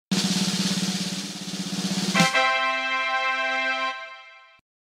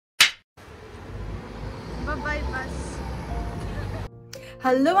Bye bus.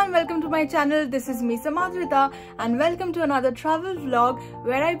 Hello and welcome to my channel. This is me Samadrita and welcome to another travel vlog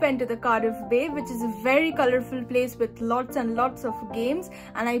where I went to the Cardiff Bay, which is a very colorful place with lots and lots of games,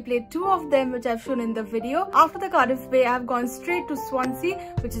 and I played 2 of them which I've shown in the video. After the Cardiff Bay, I've gone straight to Swansea,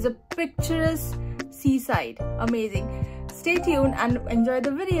 which is a picturesque seaside. Amazing. Stay tuned and enjoy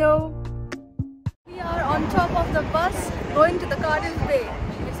the video. We are on top of the bus going to the Cardiff Bay.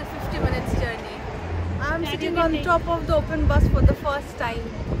 It's a 50 minutes journey. I'm sitting on top of the open bus for the first time.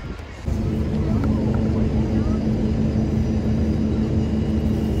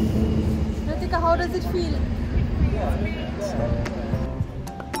 Ritika, how does it feel?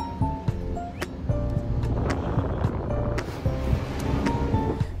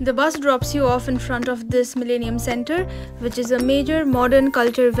 The bus drops you off in front of this Millennium Centre, which is a major modern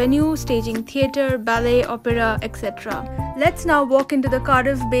culture venue staging theatre, ballet, opera, etc. Let's now walk into the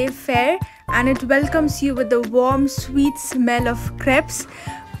Cardiff Bay Fair, and it welcomes you with the warm, sweet smell of crepes.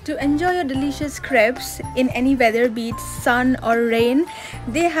 To enjoy your delicious crepes in any weather, be it sun or rain,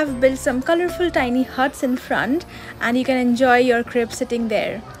 they have built some colorful tiny huts in front, and you can enjoy your crepes sitting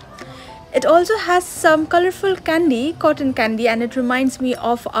there. It also has some colorful candy, cotton candy, and it reminds me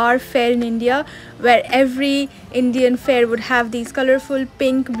of our fair in India, where every Indian fair would have these colorful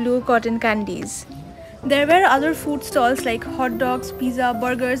pink, blue cotton candies. There were other food stalls like hot dogs, pizza,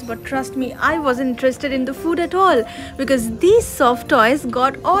 burgers, but trust me, I wasn't interested in the food at all because these soft toys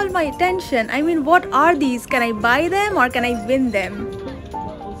got all my attention. I mean, what are these? Can I buy them or can I win them?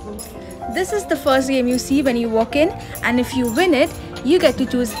 This is the first game you see when you walk in, and if you win it, you get to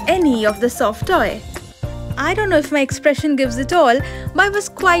choose any of the soft toy. I don't know if my expression gives it all, but I was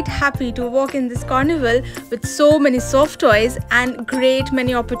quite happy to walk in this carnival with so many soft toys and great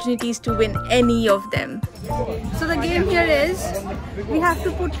many opportunities to win any of them. So the game here is, we have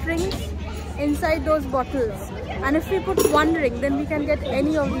to put rings inside those bottles, and if we put one ring, then we can get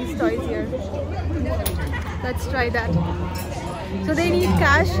any of these toys here. Let's try that. So they need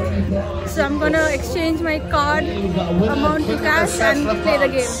cash, so I'm gonna exchange my card amount to cash and play the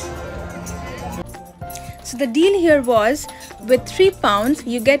game. So the deal here was, with £3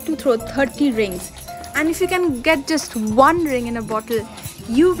 you get to throw 30 rings, and if you can get just one ring in a bottle,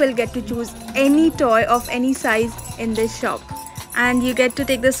 you will get to choose any toy of any size in this shop, and you get to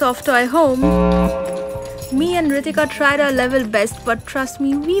take the soft toy home. Me and Ritika tried our level best, but trust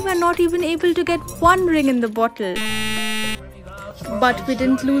me, we were not even able to get one ring in the bottle. But we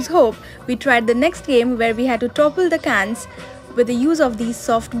didn't lose hope. We tried the next game where we had to topple the cans with the use of these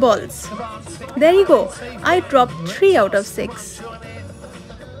soft balls. There you go, I dropped 3 out of 6.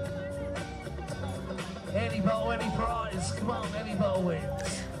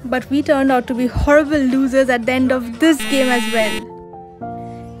 But we turned out to be horrible losers at the end of this game as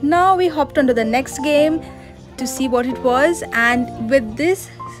well. Now we hopped onto the next game to see what it was, and with this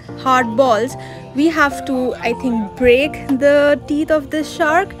hard balls, we have to, I think, break the teeth of this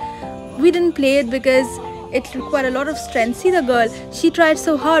shark. We didn't play it because it required a lot of strength. See the girl, she tried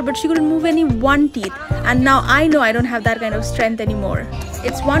so hard but she couldn't move any one teeth, and now I know I don't have that kind of strength anymore.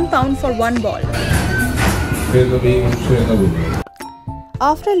 It's £1 for one ball.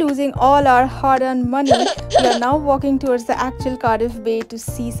 After losing all our hard-earned money, we are now walking towards the actual Cardiff Bay to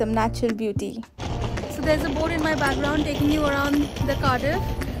see some natural beauty. So there's a board in my background taking you around the Cardiff.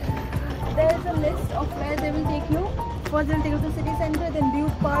 There's a list of where they will take you. First they will take you to City Centre, then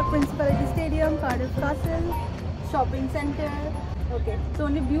Bute Park, Principality Stadium, Cardiff Castle, Shopping Centre. Okay, so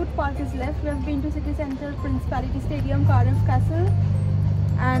only Bute Park is left. We have been to City Centre, Principality Stadium, Cardiff Castle,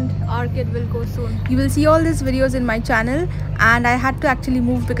 and Arcade will go soon. You will see all these videos in my channel, and I had to actually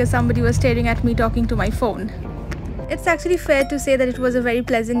move because somebody was staring at me talking to my phone. It's actually fair to say that it was a very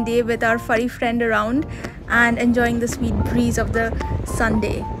pleasant day with our furry friend around and enjoying the sweet breeze of the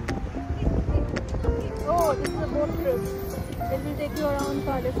Sunday. Oh, this is a boat trip. It will take you around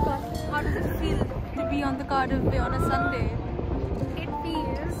Cardiff Castle. How does it feel to be on the Cardiff Bay on a Sunday? It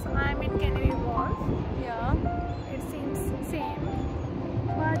feels I'm in Canary Wharf. Yeah. It seems same,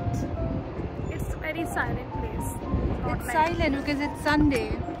 but it's a very silent place. It's silent because it's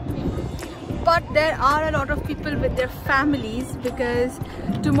Sunday. But there are a lot of people with their families because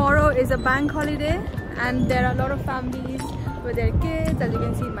tomorrow is a bank holiday, and there are a lot of families with their kids, as you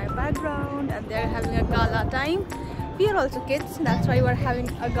can see in my background, and they're having a gala time. We are also kids, that's why we're having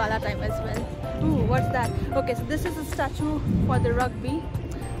a gala time as well. Ooh, what's that? Okay, so this is a statue for the rugby.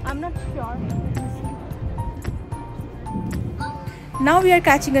 I'm not sure. Now we are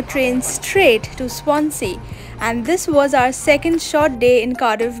catching a train straight to Swansea, and this was our second short day in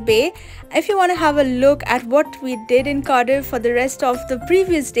Cardiff Bay. If you want to have a look at what we did in Cardiff for the rest of the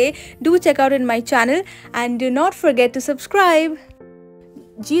previous day, do check out in my channel and do not forget to subscribe.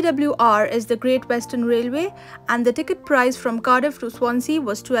 GWR is the Great Western Railway, and the ticket price from Cardiff to Swansea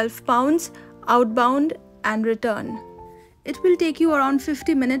was £12 outbound and return. It will take you around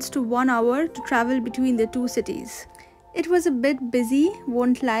 50 minutes to 1 hour to travel between the two cities. It was a bit busy,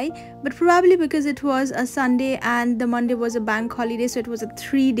 won't lie, but probably because it was a Sunday and the Monday was a bank holiday, so it was a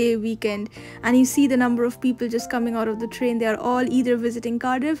 3-day weekend. And you see the number of people just coming out of the train. They are all either visiting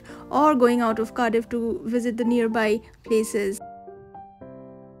Cardiff or going out of Cardiff to visit the nearby places.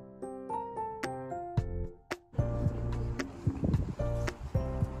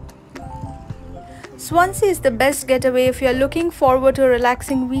 Swansea is the best getaway if you are looking forward to a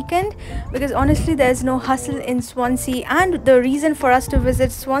relaxing weekend, because honestly there's no hustle in Swansea, and the reason for us to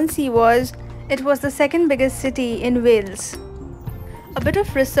visit Swansea was it was the second biggest city in Wales. A bit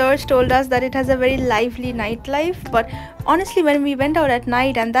of research told us that it has a very lively nightlife, but honestly when we went out at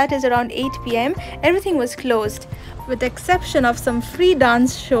night, and that is around 8 PM, everything was closed with the exception of some free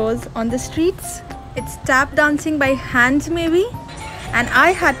dance shows on the streets. It's tap dancing by hand maybe, and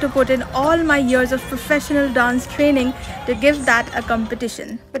I had to put in all my years of professional dance training to give that a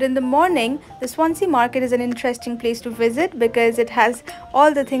competition. But in the morning, the Swansea market is an interesting place to visit because it has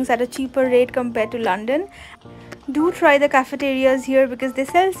all the things at a cheaper rate compared to London. Do try the cafeterias here because they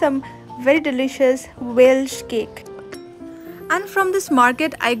sell some very delicious Welsh cake. And from this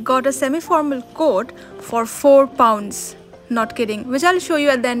market, I got a semi-formal coat for £4. Not kidding, which I'll show you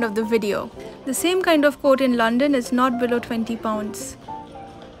at the end of the video. The same kind of coat in London is not below £20.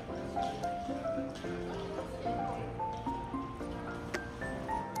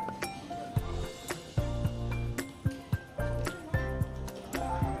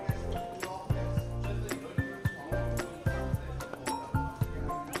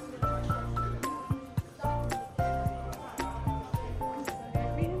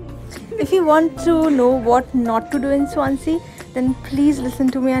 If you want to know what not to do in Swansea, then please listen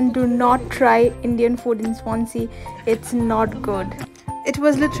to me and do not try Indian food in Swansea. It's not good. It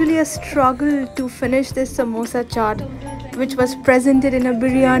was literally a struggle to finish this samosa chaat, which was presented in a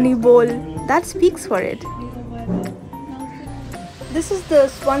biryani bowl. That speaks for it. This is the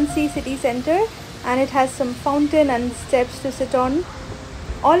Swansea city centre, and it has some fountain and steps to sit on.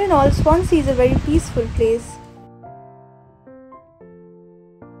 All in all, Swansea is a very peaceful place.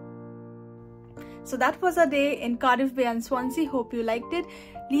 So that was our day in Cardiff Bay and Swansea. Hope you liked it.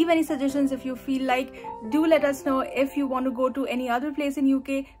 Leave any suggestions if you feel like. Do let us know if you want to go to any other place in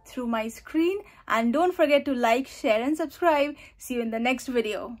UK through my screen. And don't forget to like, share and subscribe. See you in the next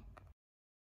video.